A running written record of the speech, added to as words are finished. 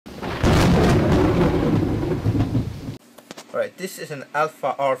Right, this is an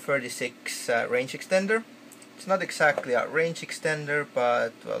Alfa R36 range extender. It's not exactly a range extender,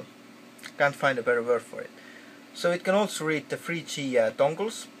 but well, can't find a better word for it. So it can also read the 3G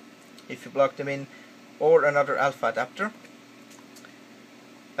dongles if you plug them in, or another Alfa adapter,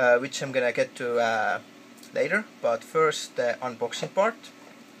 which I'm gonna get to later. But first, the unboxing part.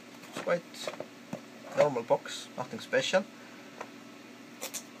 It's quite normal box, nothing special.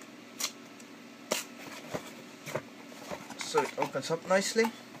 So it opens up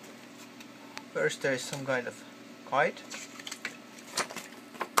nicely. First there is some kind of guide.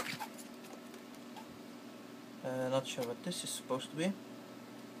 Not sure what this is supposed to be.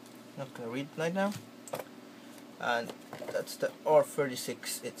 Not gonna read it right now. And that's the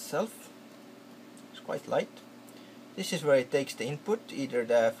R36 itself. It's quite light. This is where it takes the input, either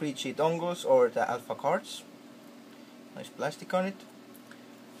the 3G dongles or the Alfa cards. Nice plastic on it.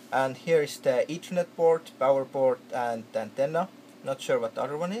 And here is the Ethernet port, power port, and the antenna. Not sure what the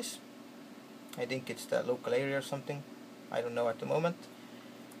other one is. I think it's the local area or something. I don't know at the moment.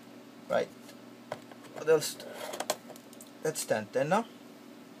 Right. What else? That's the antenna.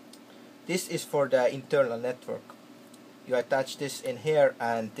 This is for the internal network. You attach this in here,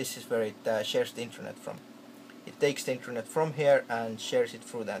 and this is where it shares the internet from. It takes the internet from here and shares it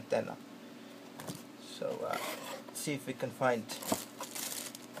through the antenna. So let's see if we can find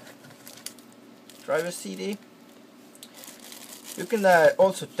driver CD. You can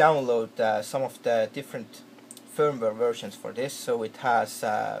also download some of the different firmware versions for this, so it has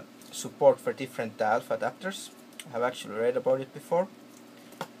support for different Alfa adapters. I have actually read about it before,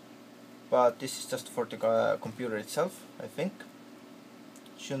 but this is just for the computer itself, I think.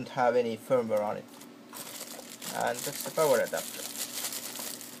 Shouldn't have any firmware on it. And that's the power adapter.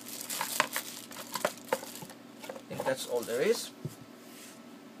 I think that's all there is.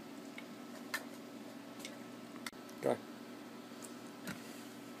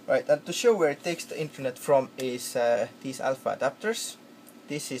 Right, and to show where it takes the internet from is these Alfa adapters.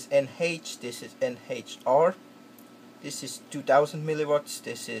 This is NH, this is NHR, this is 2000 milliwatts,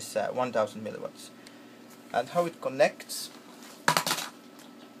 this is 1000 milliwatts. And how it connects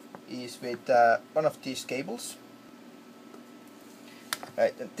is with one of these cables.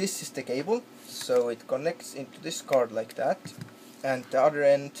 Right, and this is the cable, so it connects into this card like that, and the other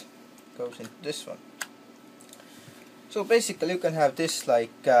end goes into this one. So basically you can have this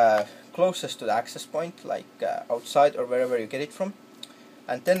like closest to the access point, like outside or wherever you get it from.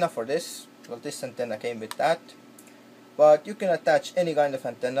 Antenna for this, well, this antenna came with that, but you can attach any kind of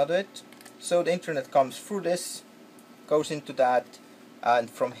antenna to it. So the internet comes through this, goes into that, and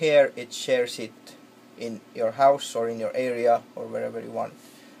from here it shares it in your house or in your area or wherever you want.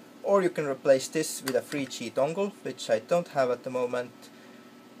 Or you can replace this with a 3G dongle, which I don't have at the moment,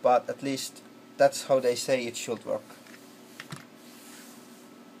 but at least that's how they say it should work.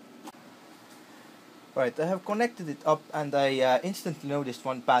 Right, I have connected it up, and I instantly noticed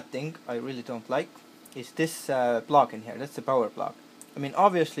one bad thing I really don't like. Is this plug in here. That's the power plug. I mean,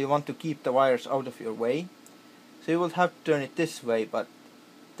 obviously you want to keep the wires out of your way, so you will have to turn it this way, but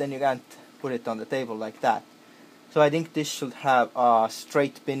then you can't put it on the table like that. So I think this should have a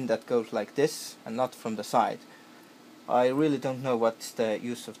straight pin that goes like this and not from the side. I really don't know what's the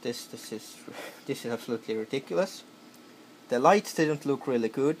use of this. This is absolutely ridiculous. The lights didn't look really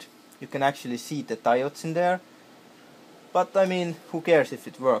good. You can actually see the diodes in there, but I mean, who cares if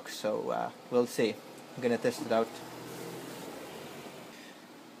it works? So we'll see. I'm gonna test it out.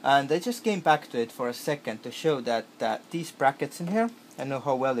 And I just came back to it for a second to show that these brackets in here, I don't know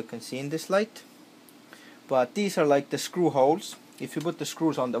how well you can see in this light, but these are like the screw holes. If you put the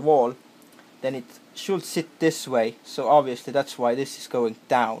screws on the wall, then it should sit this way, so obviously that's why this is going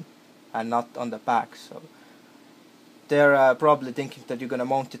down and not on the back. So they're probably thinking that you're gonna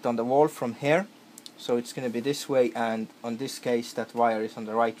mount it on the wall from here, so it's gonna be this way, and on this case that wire is on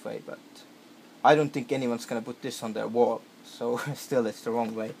the right way, but I don't think anyone's gonna put this on their wall, so still it's the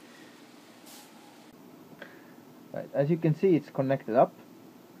wrong way. Right, as you can see, it's connected up,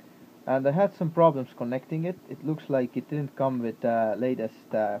 and I had some problems connecting it. It looks like it didn't come with the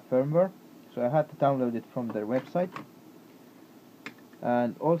latest firmware, so I had to download it from their website.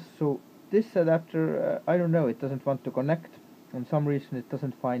 And also this adapter, I don't know, it doesn't want to connect. For some reason it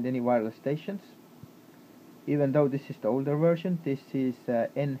doesn't find any wireless stations, even though this is the older version. This is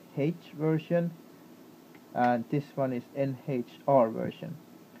NH version, and this one is NHR version.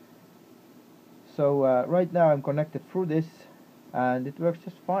 So right now I'm connected through this, and it works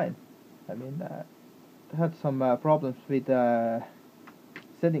just fine. I mean, I had some problems with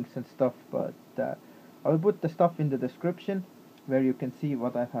settings and stuff, but I will put the stuff in the description where you can see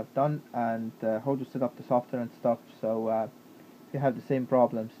what I have done and how to set up the software and stuff. So you have the same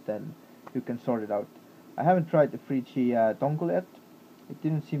problems, then you can sort it out. I haven't tried the 3G dongle yet. It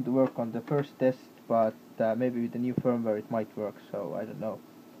didn't seem to work on the first test, but maybe with the new firmware it might work, so I don't know.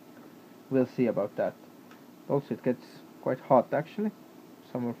 We'll see about that. Also, it gets quite hot actually,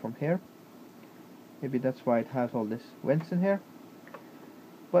 somewhere from here. Maybe that's why it has all these vents in here.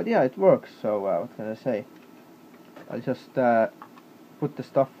 But yeah, it works, so what can I say? I'll just put the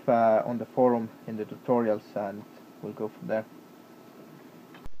stuff on the forum in the tutorials and we'll go from there.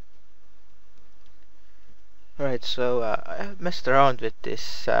 Right, so I have messed around with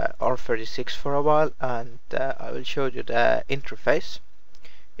this R36 for a while, and I will show you the interface.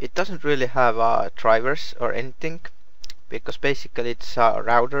 It doesn't really have drivers or anything, because basically it's a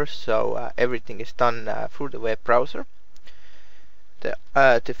router, so everything is done through the web browser. The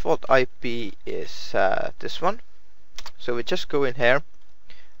default IP is this one, so we just go in here,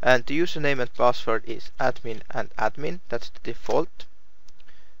 and the username and password is admin and admin. That's the default.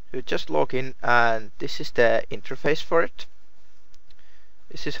 You just log in, and this is the interface for it.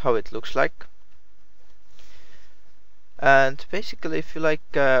 This is how it looks like. And basically, if you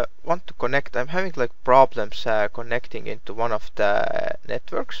want to connect, I'm having problems connecting into one of the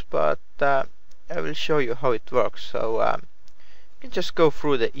networks, but I will show you how it works. So you can just go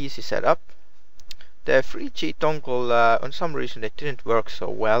through the easy setup. The 3G dongle, on some reason it didn't work so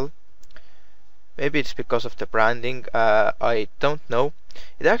well. Maybe it's because of the branding, I don't know.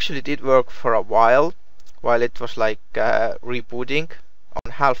 It actually did work for a while it was rebooting.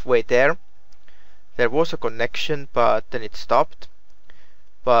 On halfway there was a connection, but then it stopped.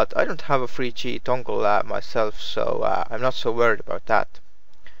 But I don't have a 3G dongle myself, so I'm not so worried about that.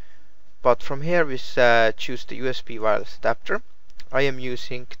 But from here we choose the USB wireless adapter. I am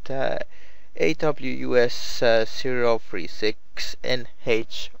using the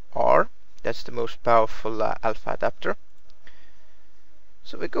AWUS036H. That's the most powerful Alfa adapter.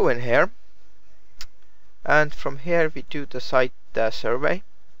 So we go in here, and from here we do the site survey.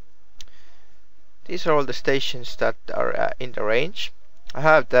 These are all the stations that are in the range. I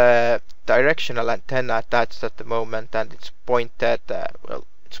have the directional antenna attached at the moment, and it's pointed, well,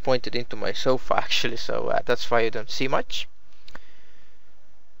 it's pointed into my sofa actually, so that's why you don't see much.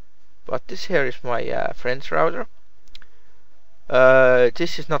 But this here is my friend's router.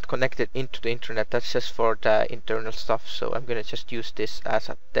 This is not connected into the internet, that's just for the internal stuff, so I'm gonna just use this as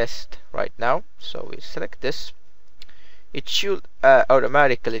a test right now. So we select this. It should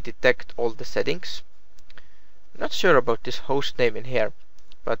automatically detect all the settings. I'm not sure about this host name in here,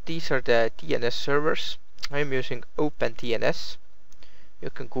 but these are the DNS servers. I'm using OpenDNS. You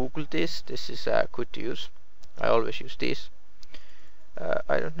can Google this is good to use. I always use these.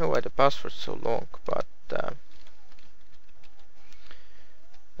 I don't know why the password's so long, but I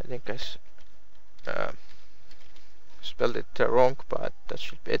think I spelled it wrong, but that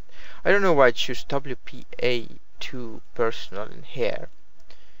should be it. I don't know why it chooses WPA2 personal in here.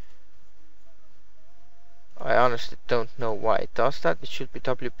 I honestly don't know why it does that. It should be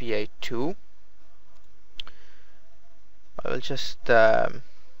WPA2. I will just check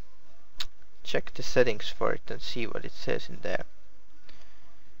the settings for it and see what it says in there.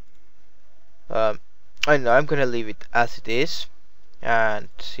 I know I'm gonna leave it as it is and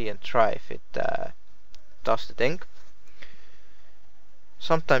see and try if it does the thing.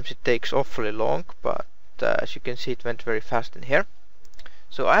 Sometimes it takes awfully long, but as you can see it went very fast in here.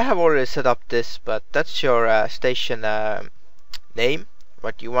 So I have already set up this, but that's your station name,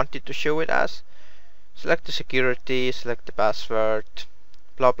 what you wanted to show it as. Select the security, select the password,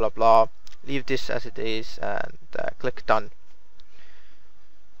 blah blah blah. Leave this as it is and click done.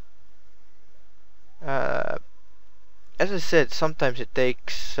 As I said, sometimes it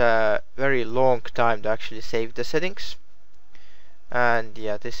takes a very long time to actually save the settings. And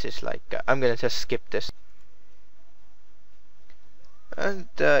yeah, this is I'm gonna just skip this. And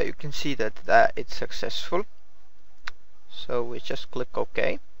you can see that it's successful. So we just click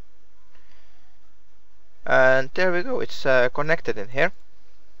OK. And there we go, it's connected in here.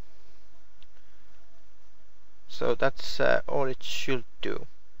 So that's all it should do.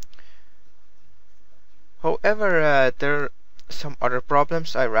 However, there are some other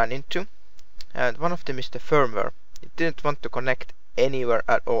problems I ran into, and one of them is the firmware. It didn't want to connect anywhere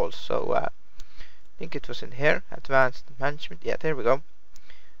at all, so I think it was in here, advanced management, yeah, there we go.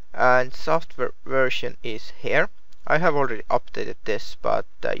 And software version is here. I have already updated this, but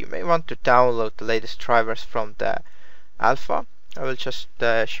you may want to download the latest drivers from the Alfa. I will just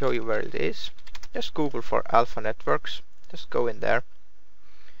show you where it is. Just Google for Alfa Networks, just go in there.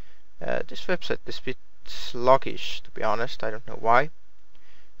 This website is a bit sluggish, to be honest, I don't know why.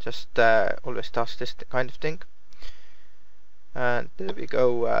 Just always does this kind of thing. And there we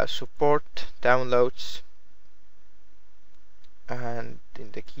go, support, downloads, and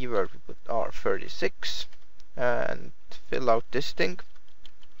in the keyword we put R36 and fill out this thing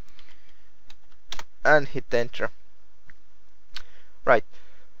and hit enter. Right,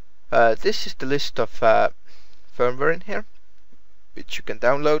 this is the list of firmware in here which you can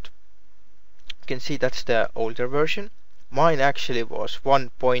download. You can see that's the older version. Mine actually was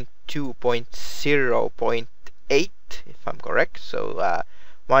 1.2.0.8 if I'm correct, so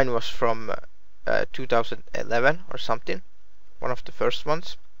mine was from 2011 or something, one of the first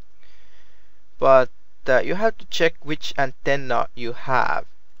ones. But you have to check which antenna you have.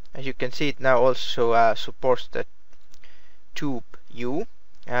 As you can see, it now also supports the tube U,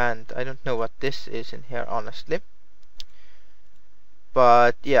 and I don't know what this is in here honestly.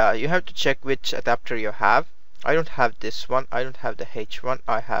 But yeah, you have to check which adapter you have. I don't have this one, I don't have the H one,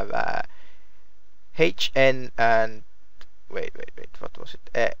 I have HN and wait, what was it?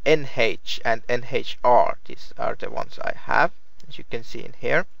 NH and NHR. These are the ones I have. As you can see in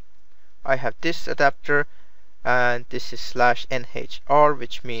here, I have this adapter, and this is /NHR,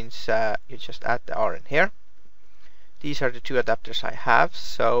 which means you just add the R in here. These are the two adapters I have,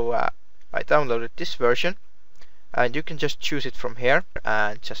 so I downloaded this version, and you can just choose it from here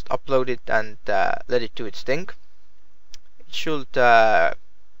and just upload it and let it do its thing. It should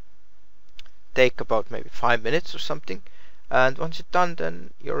take about maybe 5 minutes or something, and once it's done,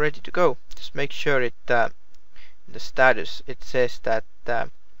 then you're ready to go. Just make sure it in the status it says that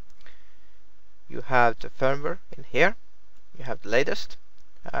you have the firmware in here, you have the latest,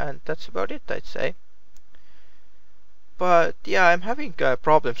 and that's about it, I'd say. But yeah, I'm having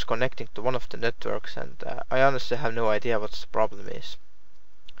problems connecting to one of the networks, and I honestly have no idea what the problem is.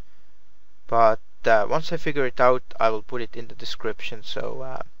 But once I figure it out, I will put it in the description,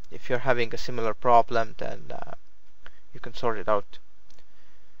 so if you're having a similar problem, then you can sort it out.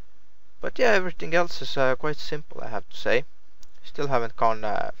 But yeah, everything else is quite simple, I have to say. Still haven't gone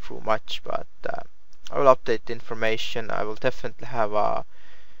through much, but I will update the information. I will definitely have a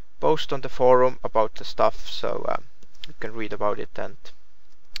post on the forum about the stuff, so you can read about it and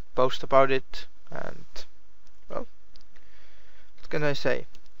post about it. And well, what can I say?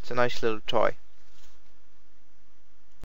 It's a nice little toy.